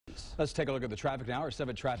Let's take a look at the traffic now. Our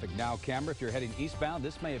 7 Traffic Now camera. If you're heading eastbound,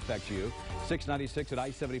 this may affect you. 696 at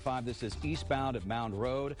I-75. This is eastbound at Mound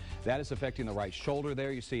Road. That is affecting the right shoulder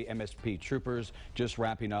there. You see MSP troopers just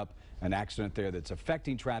wrapping up an accident there that's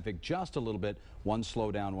affecting traffic just a little bit. One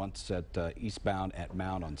slowdown once at eastbound at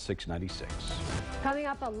Mound on 696. Coming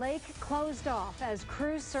up, a lake closed off as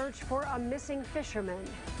crews search for a missing fisherman.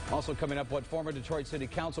 Also coming up, what former Detroit City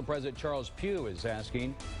Council President Charles Pugh is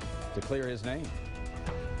asking to clear his name.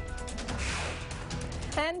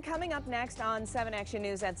 And coming up next on 7 Action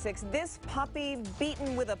News at 6, this puppy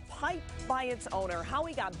beaten with a pipe by its owner, how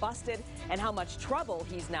he got busted and how much trouble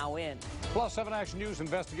he's now in. Plus, 7 Action News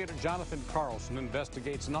investigator Jonathan Carlson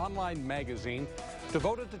investigates an online magazine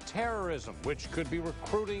devoted to terrorism, which could be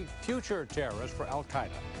recruiting future terrorists for Al-Qaeda.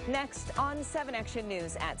 Next on 7 Action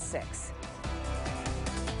News at 6.